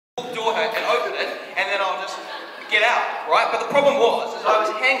get out, right? But the problem was, is I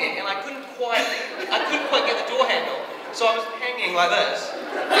was hanging and I couldn't quite get the door handle. So I was hanging like this.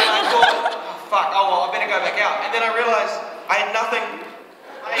 And I thought, oh, fuck, oh well, I better go back out. And then I realized I had nothing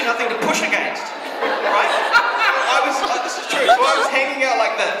to push against, right? This is true, so I was hanging out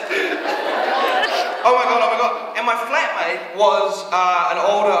like this. Oh my god. And my flatmate was an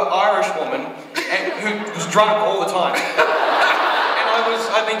older Irish woman who was drunk all the time. And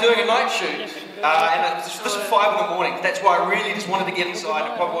I'd been doing a night shoot, and this was 5 in the morning. That's why I really just wanted to get inside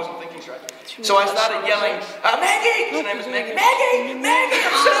and probably wasn't thinking straight. So I started yelling, Maggie! Her name was Maggie. Maggie! Maggie!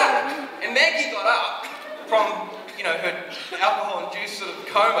 I'm stuck! And Maggie got up from, you know, her alcohol-induced sort of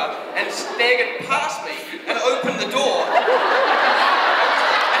coma and staggered past me and opened the door. And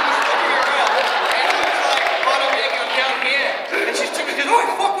was looking around, and I was like, oh no, Maggie, I'm down here. And she took me and goes, oh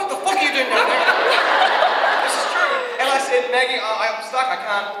fuck, what the fuck are you doing down there? This is true. And I said, Maggie, I'm stuck, I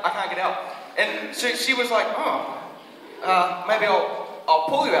can't get out. And so she was like, oh, maybe I'll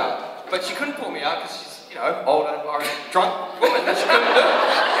pull you out. But she couldn't pull me out because she's, you know, older, drunk woman, and she couldn't do it.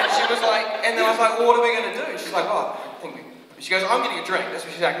 And she was like, and then I was like, well, what are we going to do? And she's like, oh, she goes, I'm getting a drink. That's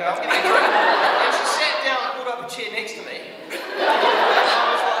what she's like, I'm getting a drink. And she sat down and pulled up a chair next to me. And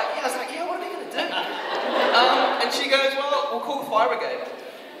I was like, yeah, what are we going to do? And she goes, well, we'll call the fire brigade.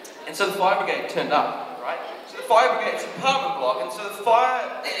 And so the fire brigade turned up, right? So the fire brigade's an apartment block, and so the fire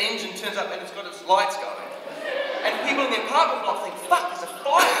engine turns up and it's got its lights going. And people in the apartment block think, fuck, there's a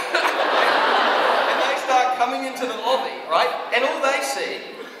fire. And they start coming into the lobby, right? And all they see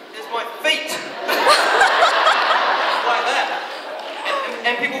is my feet. Like that.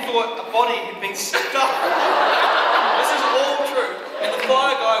 And people thought a body had been stuck. This is all true. And the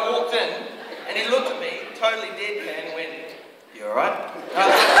fire guy walked in, and he looked at me, totally deadpan, and went, you alright? And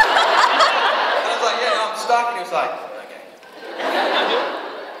I was like, yeah, no, I'm stuck. And he was like, okay.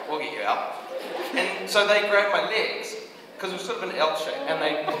 We'll get you out. And so they grabbed my legs, because it was sort of an L shape, and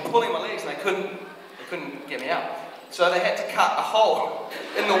they were pulling my legs and they couldn't get me out. So they had to cut a hole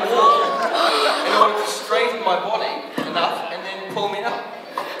in the wall in order to straighten my body enough and then pull me out.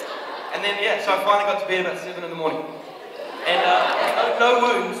 And then, yeah, so I finally got to bed about 7 in the morning. And no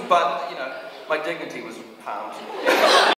wounds, but, you know, my dignity was harmed.